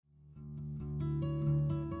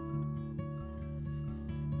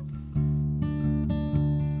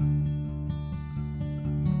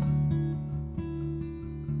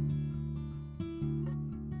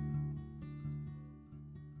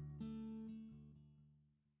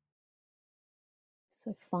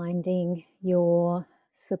So, finding your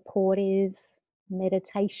supportive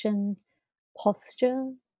meditation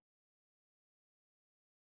posture,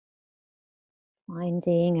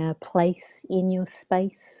 finding a place in your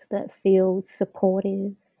space that feels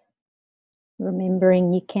supportive,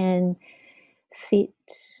 remembering you can sit,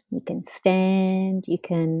 you can stand, you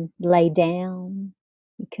can lay down,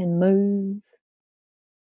 you can move,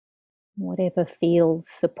 whatever feels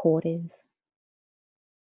supportive.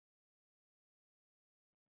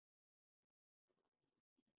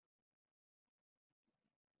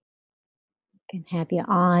 You can have your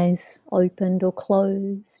eyes opened or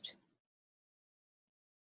closed.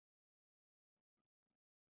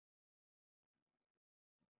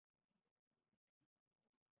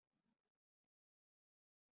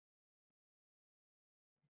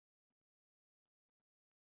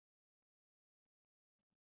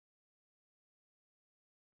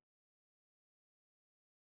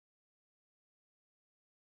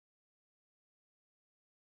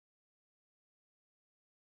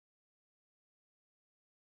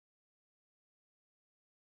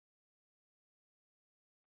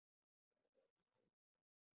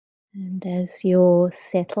 And as you're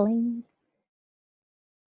settling,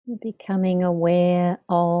 you're becoming aware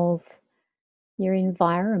of your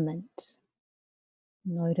environment,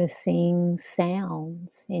 noticing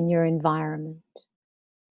sounds in your environment,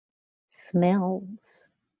 smells,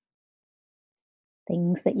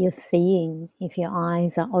 things that you're seeing if your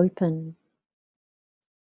eyes are open,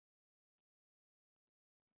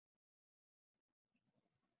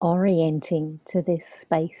 orienting to this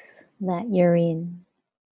space that you're in,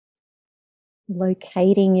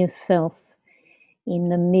 locating yourself in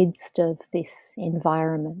the midst of this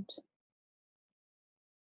environment.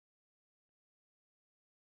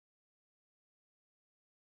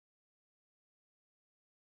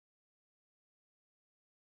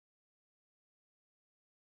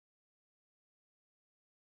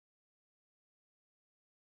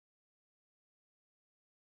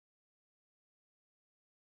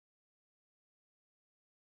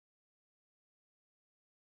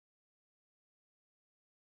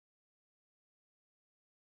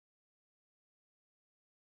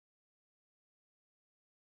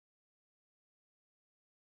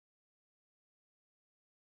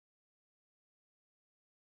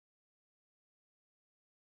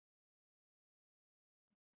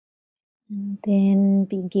 And then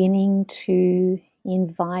beginning to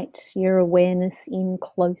invite your awareness in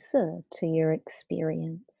closer to your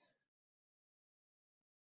experience.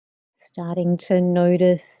 Starting to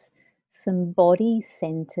notice some body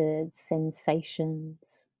centered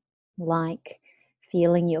sensations like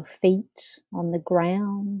feeling your feet on the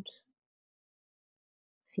ground,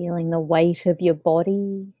 feeling the weight of your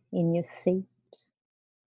body in your seat,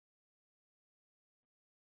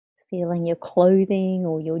 feeling your clothing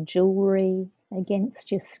or your jewelry against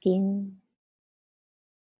your skin.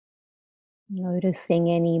 Noticing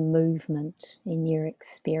any movement in your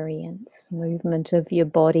experience, movement of your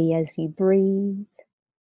body as you breathe,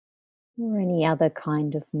 or any other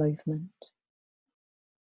kind of movement.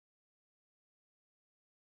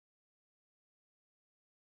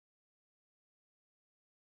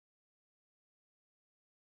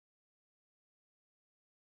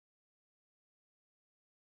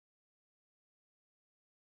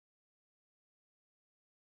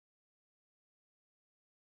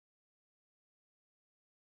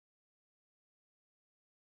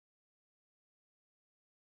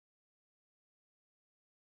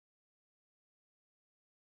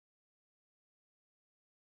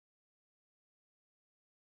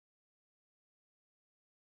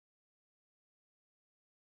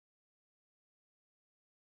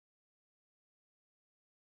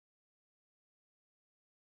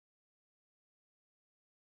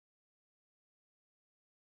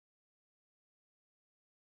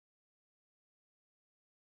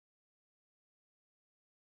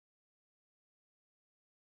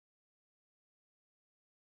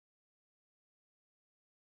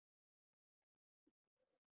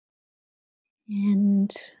 And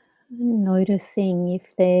noticing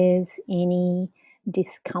if there's any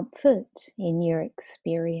discomfort in your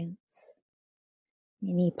experience,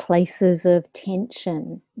 any places of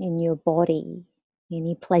tension in your body,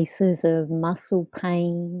 any places of muscle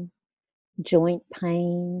pain, joint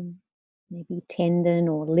pain, maybe tendon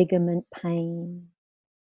or ligament pain.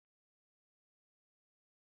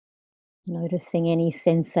 Noticing any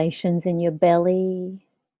sensations in your belly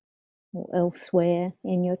or elsewhere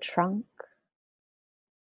in your trunk,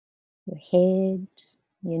 your head,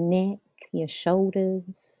 your neck, your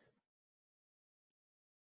shoulders.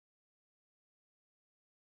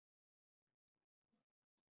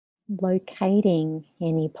 locating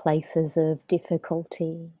any places of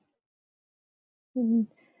difficulty, and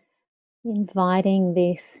inviting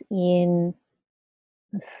this in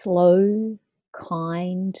a slow,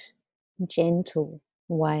 kind, gentle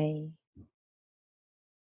way,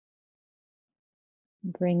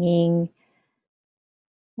 bringing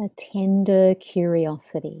a tender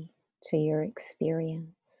curiosity to your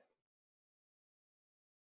experience.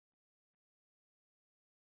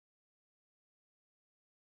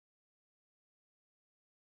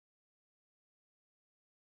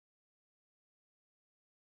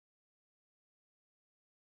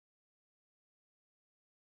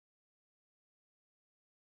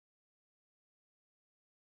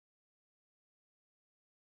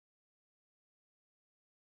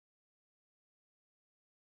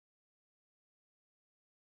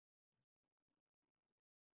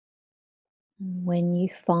 And when you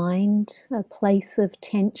find a place of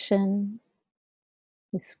tension,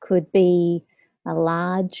 this could be a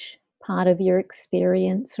large part of your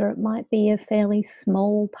experience, or it might be a fairly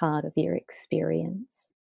small part of your experience.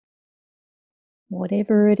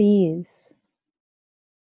 Whatever it is,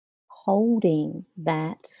 holding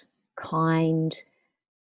that kind,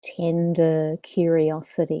 tender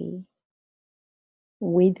curiosity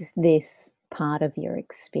with this part of your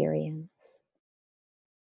experience.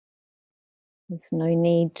 There's no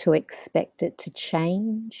need to expect it to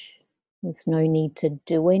change. There's no need to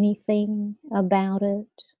do anything about it.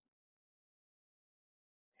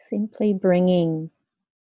 Simply bringing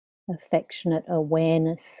affectionate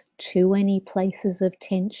awareness to any places of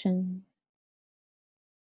tension,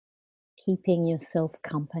 keeping yourself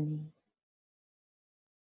company.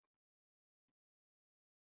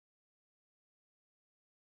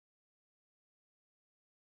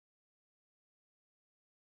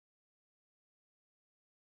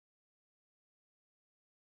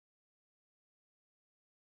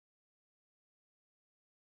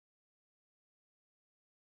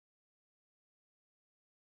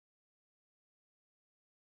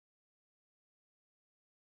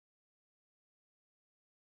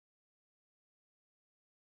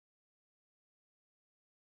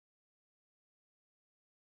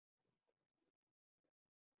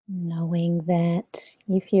 Knowing that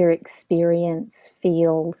if your experience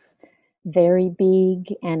feels very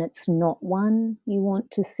big and it's not one you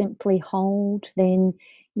want to simply hold, then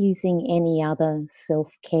using any other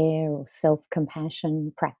self care or self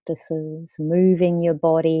compassion practices, moving your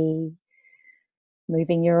body,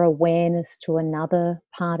 moving your awareness to another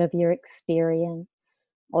part of your experience,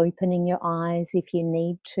 opening your eyes if you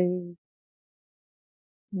need to.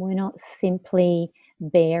 We're not simply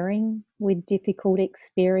bearing with difficult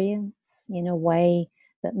experience in a way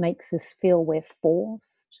that makes us feel we're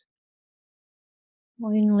forced,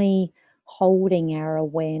 only holding our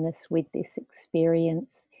awareness with this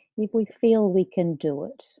experience if we feel we can do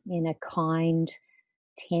it in a kind,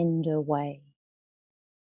 tender way.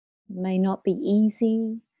 It may not be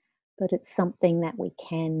easy, but it's something that we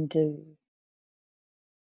can do.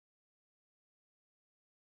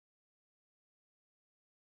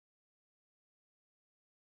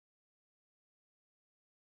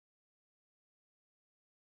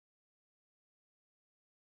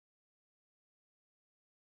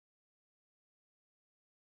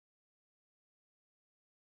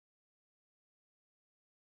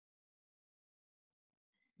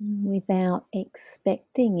 Without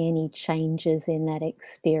expecting any changes in that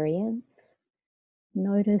experience,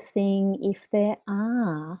 noticing if there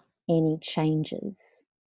are any changes.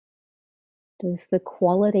 Does the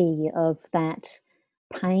quality of that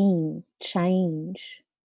pain change?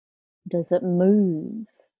 Does it move?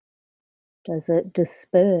 Does it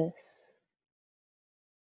disperse?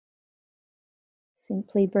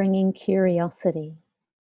 Simply bringing curiosity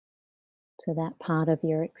to that part of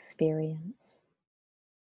your experience.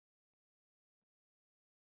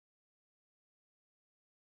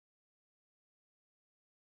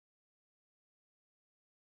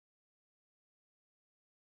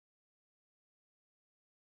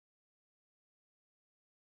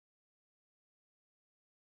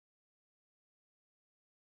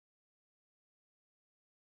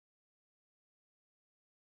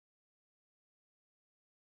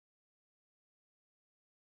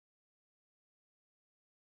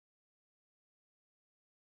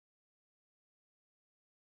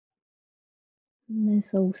 And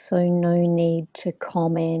there's also no need to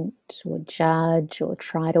comment or judge or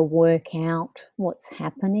try to work out what's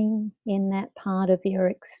happening in that part of your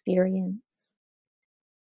experience.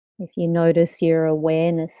 If you notice your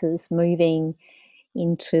awareness is moving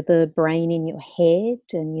into the brain in your head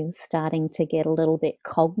and you're starting to get a little bit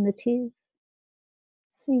cognitive,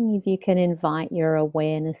 Seeing if you can invite your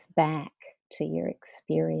awareness back to your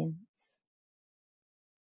experience,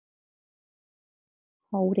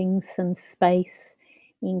 holding some space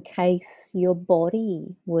in case your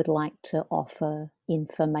body would like to offer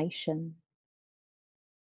information.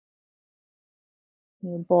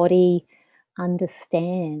 Your body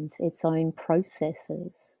understands its own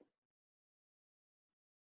processes.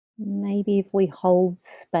 Maybe if we hold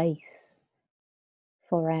space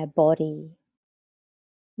for our body,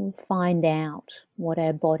 we'll find out what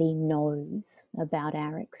our body knows about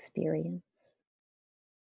our experience.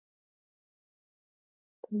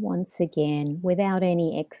 Once again, without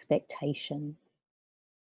any expectation.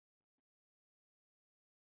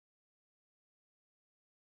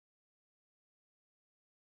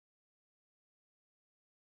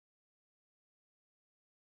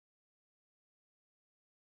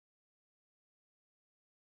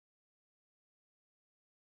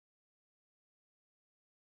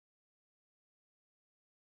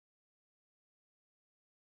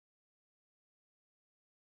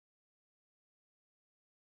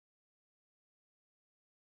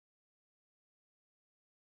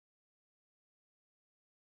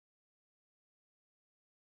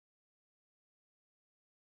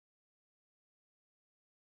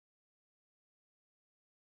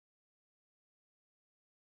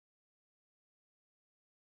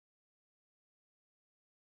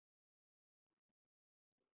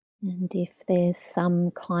 And if there's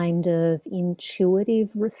some kind of intuitive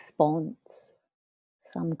response,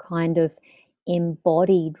 some kind of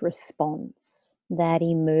embodied response that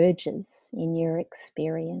emerges in your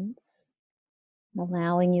experience,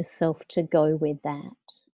 allowing yourself to go with that.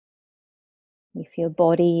 If your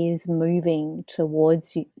body is moving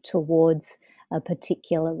towards you, towards a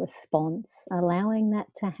particular response, allowing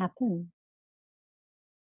that to happen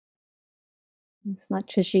as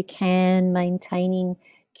much as you can, maintaining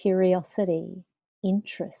curiosity,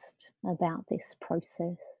 interest about this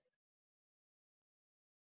process.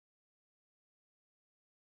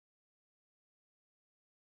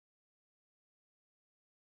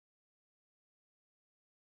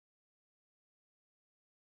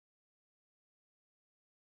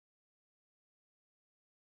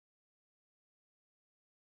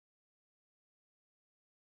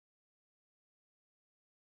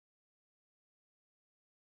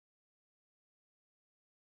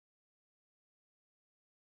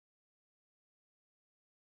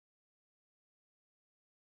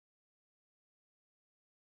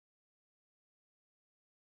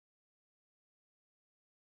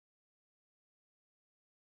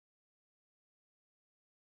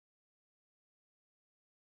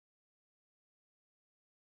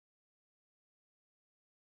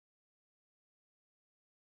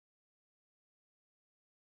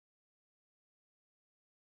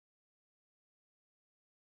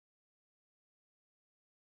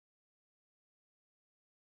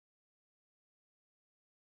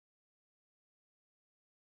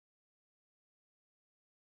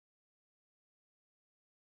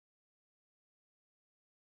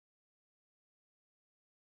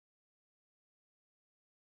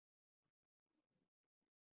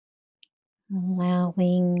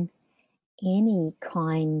 Allowing any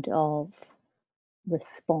kind of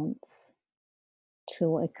response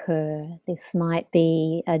to occur. This might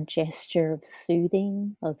be a gesture of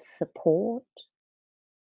soothing, of support.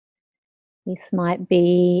 This might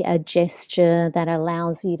be a gesture that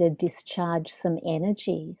allows you to discharge some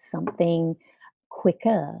energy, something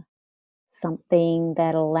quicker, something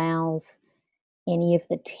that allows any of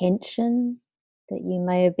the tension that you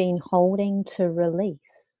may have been holding to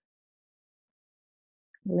release.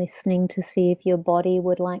 Listening to see if your body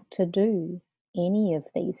would like to do any of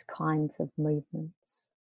these kinds of movements.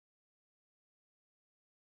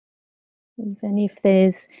 Even if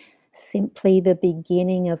there's simply the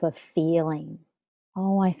beginning of a feeling,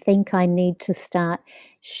 oh, I think I need to start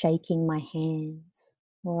shaking my hands,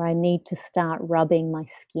 or I need to start rubbing my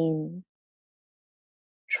skin.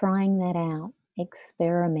 Trying that out,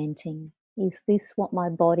 experimenting. Is this what my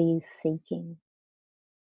body is seeking?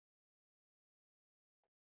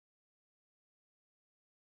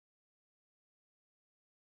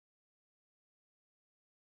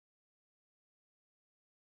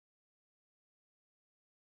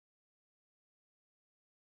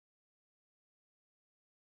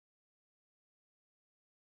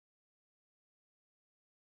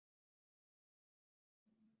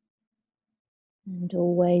 And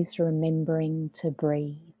always remembering to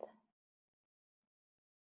breathe.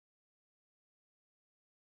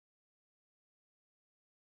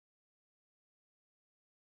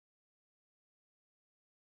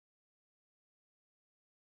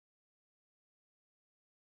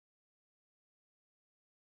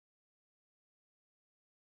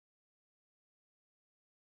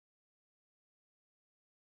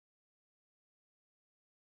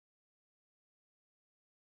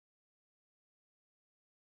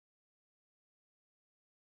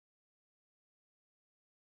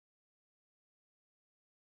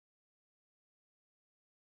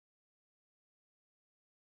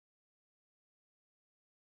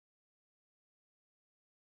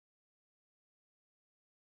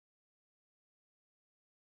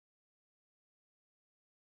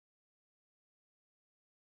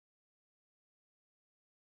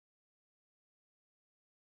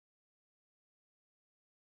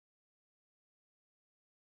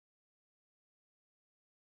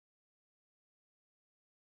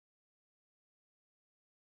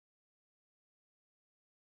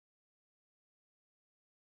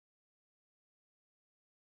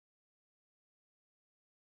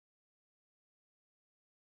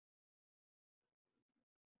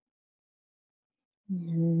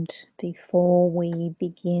 And before we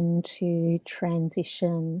begin to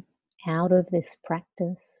transition out of this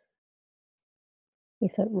practice,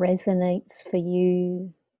 if it resonates for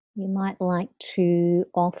you, you might like to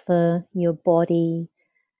offer your body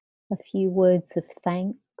a few words of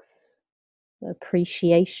thanks,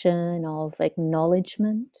 appreciation, of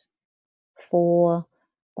acknowledgement for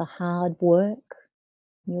the hard work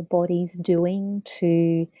your body's doing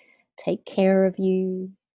to take care of you,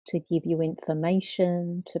 to give you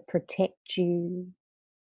information, to protect you.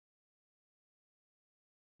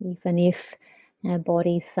 Even if our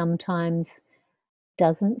body sometimes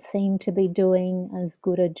doesn't seem to be doing as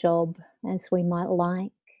good a job as we might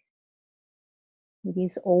like, it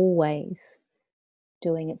is always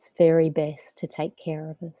doing its very best to take care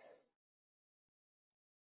of us.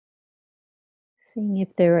 Seeing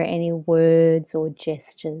if there are any words or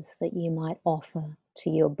gestures that you might offer to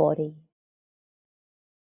your body.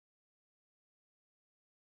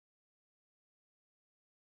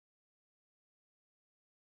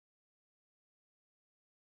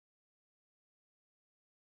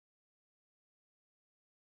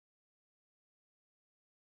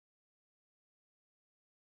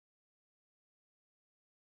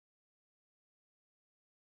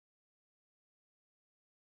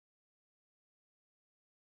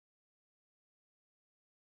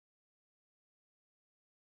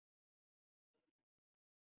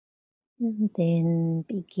 And then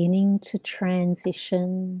beginning to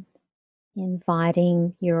transition,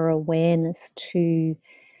 inviting your awareness to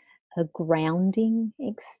a grounding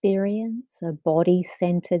experience, a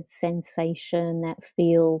body-centered sensation that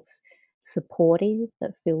feels supportive,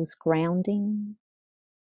 that feels grounding.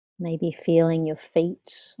 Maybe feeling your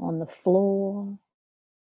feet on the floor,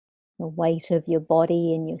 the weight of your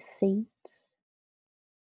body in your seat,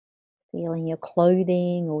 feeling your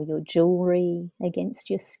clothing or your jewelry against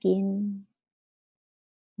your skin,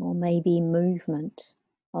 or maybe movement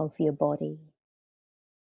of your body.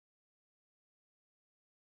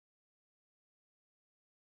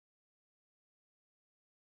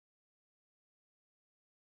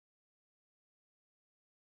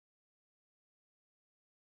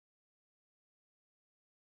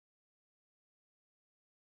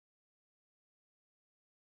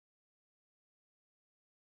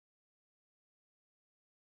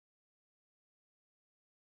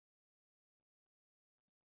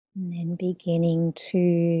 And then beginning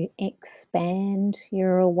to expand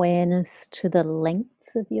your awareness to the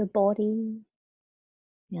lengths of your body,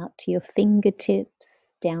 out to your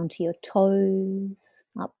fingertips, down to your toes,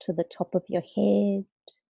 up to the top of your head.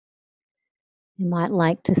 You might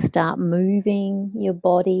like to start moving your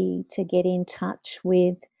body to get in touch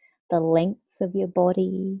with the lengths of your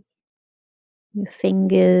body, your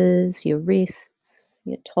fingers, your wrists,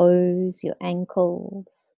 your toes, your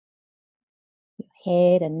ankles,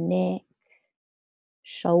 your head and neck,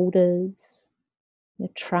 shoulders, your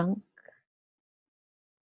trunk.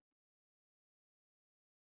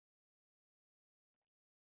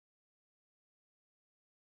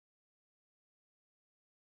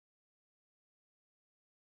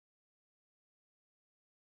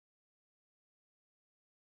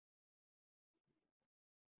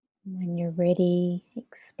 When you're ready,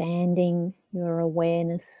 expanding your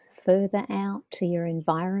awareness further out to your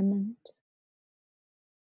environment.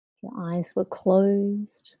 Your eyes were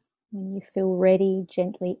closed. When you feel ready,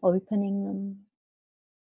 gently opening them,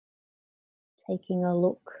 taking a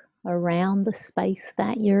look around the space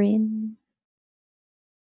that you're in,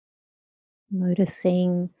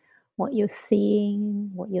 noticing what you're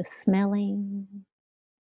seeing, what you're smelling,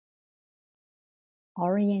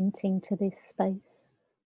 orienting to this space,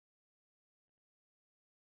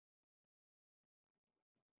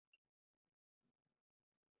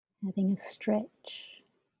 having a stretch,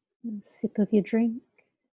 a sip of your drink.